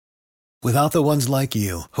Without the ones like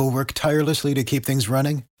you, who work tirelessly to keep things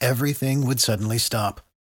running, everything would suddenly stop.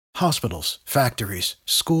 Hospitals, factories,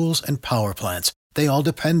 schools, and power plants, they all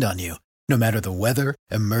depend on you. No matter the weather,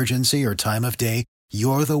 emergency, or time of day,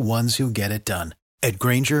 you're the ones who get it done. At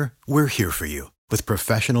Grainger, we're here for you with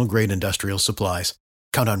professional-grade industrial supplies.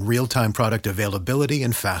 Count on real-time product availability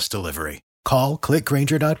and fast delivery. Call,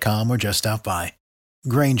 clickgrainger.com, or just stop by.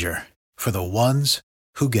 Grainger, for the ones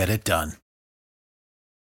who get it done.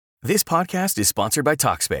 This podcast is sponsored by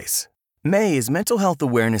Talkspace. May is Mental Health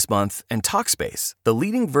Awareness Month, and Talkspace, the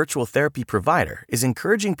leading virtual therapy provider, is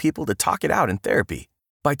encouraging people to talk it out in therapy.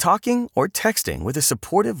 By talking or texting with a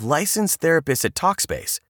supportive, licensed therapist at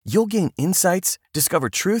Talkspace, you'll gain insights,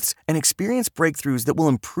 discover truths, and experience breakthroughs that will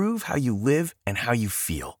improve how you live and how you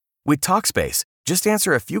feel. With Talkspace, just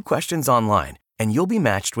answer a few questions online, and you'll be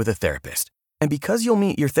matched with a therapist. And because you'll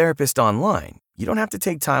meet your therapist online, you don't have to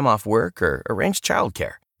take time off work or arrange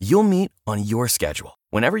childcare. You'll meet on your schedule,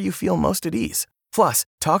 whenever you feel most at ease. Plus,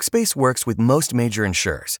 Talkspace works with most major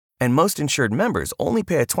insurers, and most insured members only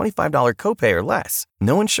pay a $25 copay or less.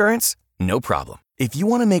 No insurance? No problem. If you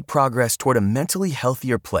want to make progress toward a mentally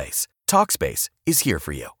healthier place, Talkspace is here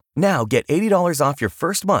for you. Now get $80 off your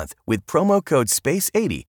first month with promo code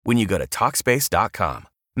SPACE80 when you go to Talkspace.com.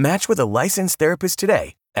 Match with a licensed therapist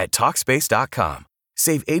today at Talkspace.com.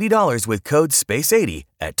 Save $80 with code SPACE80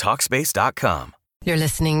 at Talkspace.com. You're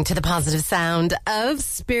listening to the positive sound of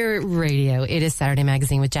Spirit Radio. It is Saturday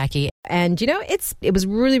Magazine with Jackie. And, you know, it was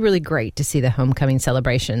really, really great to see the homecoming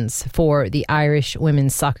celebrations for the Irish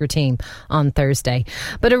women's soccer team on Thursday.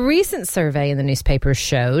 But a recent survey in the newspapers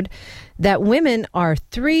showed that women are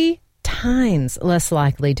 3 times less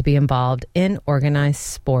likely to be involved in organized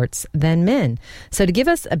sports than men. So to give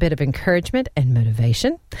us a bit of encouragement and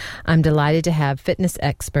motivation, I'm delighted to have fitness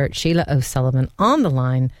expert Sheila O'Sullivan on the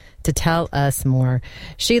line to tell us more.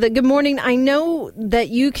 Sheila, good morning. I know that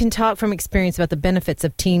you can talk from experience about the benefits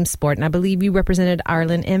of team sport, and I believe you represented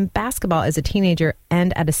Ireland in basketball as a teenager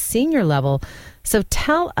and at a senior level. So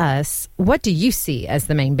tell us, what do you see as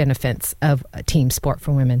the main benefits of a team sport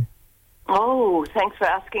for women? Oh, thanks for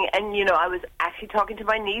asking. And, you know, I was actually talking to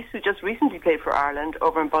my niece who just recently played for Ireland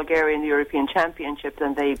over in Bulgaria in the European Championships,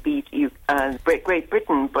 and they beat Great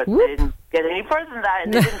Britain, but they didn't get any further than that,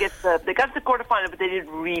 and they didn't get they got to the quarterfinal, but they did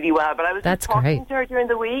really well. But I was talking to her during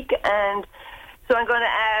the week, and so I'm going to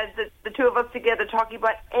add the two of us together talking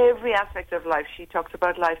about every aspect of life. She talks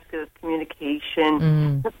about life skills,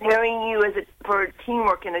 communication, preparing you for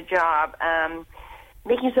teamwork in a job,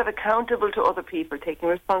 making yourself accountable to other people, taking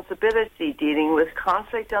responsibility, dealing with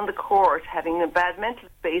conflict on the court, having a bad mental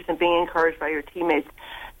space, and being encouraged by your teammates.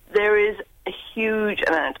 There is a huge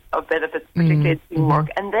amount of benefits, particularly in teamwork.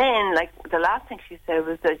 And then, like, the last thing she said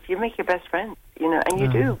was that you make your best friends, you know, and you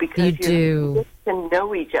do, because you get to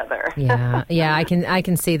know each other. Yeah, I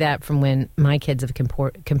can see that from when my kids have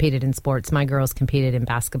competed in sports. My girls competed in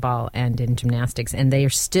basketball and in gymnastics, and they are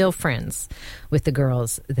still friends with the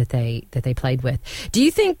girls that they played with. Do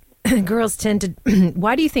you think girls tend to,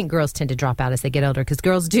 why do you think girls tend to drop out as they get older? Because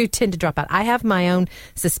girls do tend to drop out. I have my own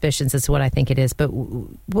suspicions as to what I think it is, but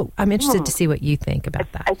I'm interested to see what you think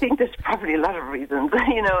about that. I think there's probably a lot of reasons.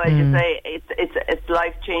 You know, as you say, it's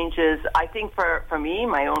life changes. I think for me,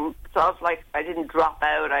 my own self, like, I didn't drop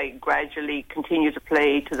out. I gradually continued to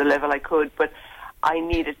play to the level I could, but I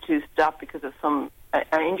needed to stop because of some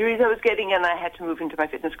injuries I was getting, and I had to move into my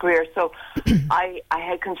fitness career. So I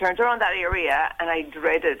had concerns around that area, and I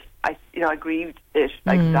dreaded. I grieved it.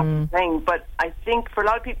 I stopped playing. But I think for a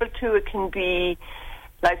lot of people too, it can be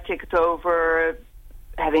life takes over,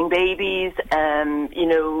 having babies, you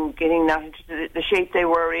know, getting not into the shape they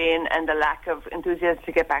were in, and the lack of enthusiasm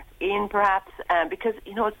to get back in, perhaps. Because,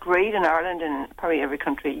 you know, it's great in Ireland and probably every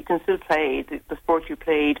country. You can still play the sport you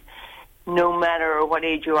played, no matter what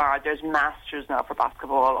age you are. There's masters now for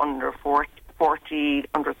basketball under 40,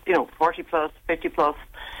 under 40 plus, 50 plus.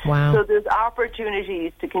 Wow. So there's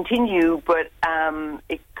opportunities to continue, but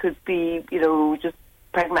it could be, you know, just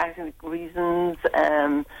pragmatic reasons.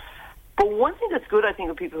 But one thing that's good, I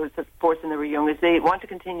think, of people who said sports when they were young is they want to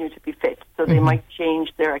continue to be fit, so they might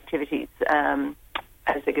change their activities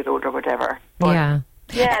as they get older, or whatever. But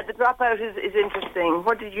yeah, the dropout is interesting.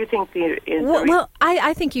 What did you think is? Well,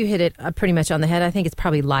 I think you hit it pretty much on the head. I think it's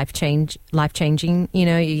probably life changing. You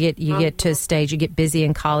know, you get to a stage, you get busy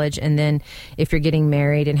in college, and then if you're getting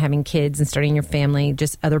married and having kids and starting your family,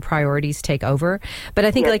 just other priorities take over. But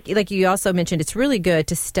I think, like you also mentioned, it's really good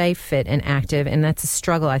to stay fit and active, and that's a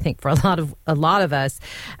struggle, I think, for a lot of us.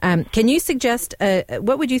 Can you suggest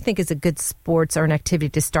what would you think is a good sports or an activity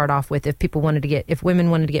to start off with if women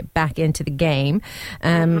wanted to get back into the game?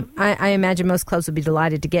 I imagine most clubs would be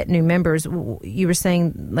delighted to get new members. You were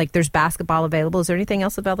saying, like, there's basketball available. Is there anything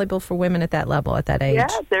else available for women at that level, at that age? Yeah,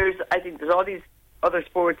 I think there's all these other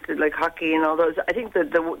sports like hockey and all those. I think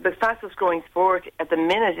the fastest growing sport at the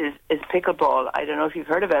minute is pickleball. I don't know if you've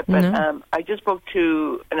heard of it, but I just spoke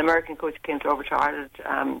to an American coach who came over to Ireland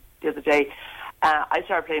the other day. I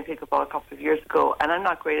started playing pickleball a couple of years ago, and I'm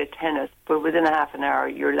not great at tennis, but within a half an hour,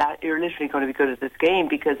 you're literally going to be good at this game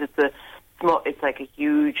because it's like a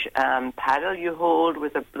huge paddle you hold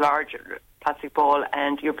with a large plastic ball,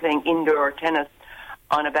 and you're playing indoor tennis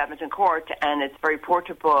on a badminton court, and it's very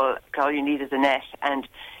portable. All you need is a net, and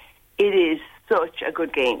it is such a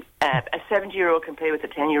good game. A 70-year-old can play with a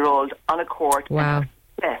 10-year-old on a court. Wow.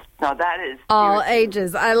 Yes. Now that is all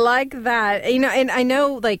ages. I like that. And I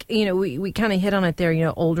know, like, we kind of hit on it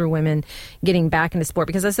there, older women getting back into sport,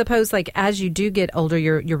 because I suppose, like, as you do get older,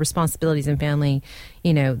 your responsibilities and family,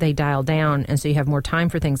 they dial down, and so you have more time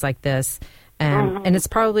for things like this. And it's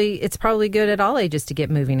probably good at all ages to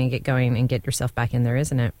get moving and get going and get yourself back in there,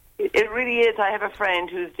 isn't it? It really is. I have a friend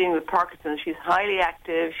who's dealing with Parkinson's. She's highly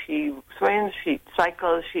active. She swims. She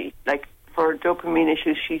cycles. For dopamine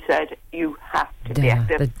issues, she said you have to be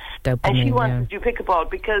active. Dopamine, and she wants to do pickleball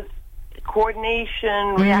because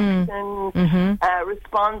coordination, reaction,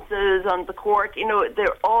 responses on the court,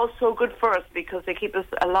 they're all so good for us because they keep us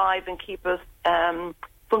alive and keep us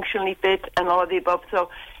functionally fit and all of the above. So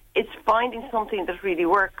it's finding something that really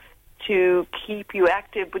works to keep you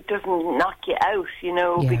active but doesn't knock you out,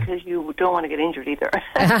 because you don't want to get injured either.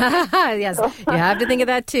 Yes, you have to think of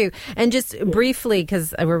that too. And just briefly,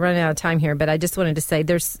 because we're running out of time here, but I just wanted to say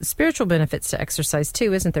there's spiritual benefits to exercise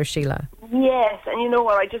too, isn't there, Sheila? Yes, and you know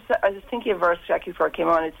what, I was thinking of verse, Jackie, before I came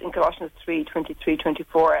on. It's in Colossians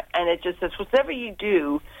 3:23-24, and it just says, whatever you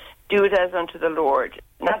do it as unto the Lord,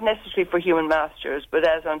 not necessarily for human masters, but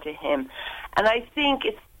as unto Him. And I think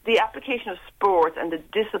it's the application of sport and the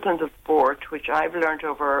disciplines of sport, which I've learned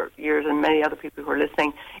over years, and many other people who are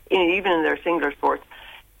listening, even in their singular sports,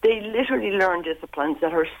 they literally learn disciplines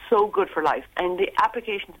that are so good for life. And the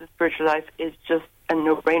application to the spiritual life is just a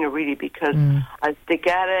no-brainer, really, because I stick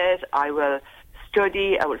at it, I will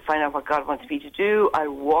study, I will find out what God wants me to do, I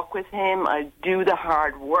walk with Him, I do the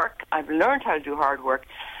hard work. I've learned how to do hard work.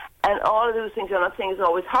 And all of those things, I'm not saying it's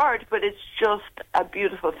always hard, but it's just a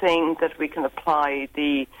beautiful thing that we can apply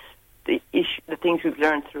the things we've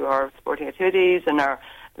learned through our sporting activities and our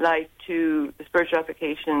life to the spiritual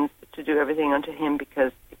applications, to do everything unto Him,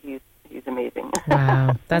 because He's amazing.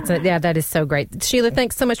 Wow. That is so great. Sheila,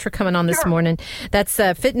 thanks so much for coming on this morning. That's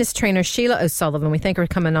fitness trainer Sheila O'Sullivan. We thank her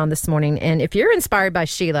for coming on this morning. And if you're inspired by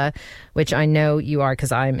Sheila, which I know you are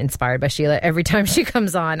because I'm inspired by Sheila every time she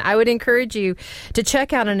comes on, I would encourage you to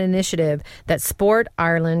check out an initiative that Sport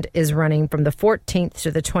Ireland is running from the 14th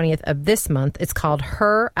to the 20th of this month. It's called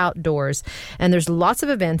Her Outdoors. And there's lots of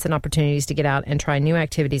events and opportunities to get out and try new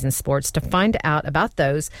activities and sports. To find out about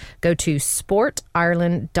those, go to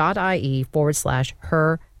sportireland.ie/Her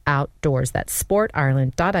Outdoors. That's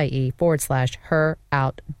sportireland.ie/Her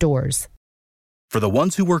Outdoors. For the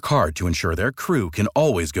ones who work hard to ensure their crew can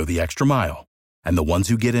always go the extra mile, and the ones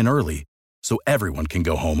who get in early so everyone can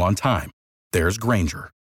go home on time, there's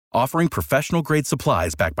Grainger, offering professional-grade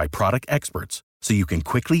supplies backed by product experts so you can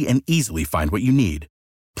quickly and easily find what you need.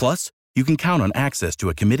 Plus, you can count on access to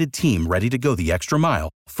a committed team ready to go the extra mile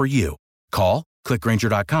for you. Call, click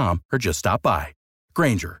Grainger.com, or just stop by.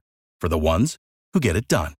 Grainger, for the ones who get it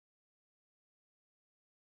done.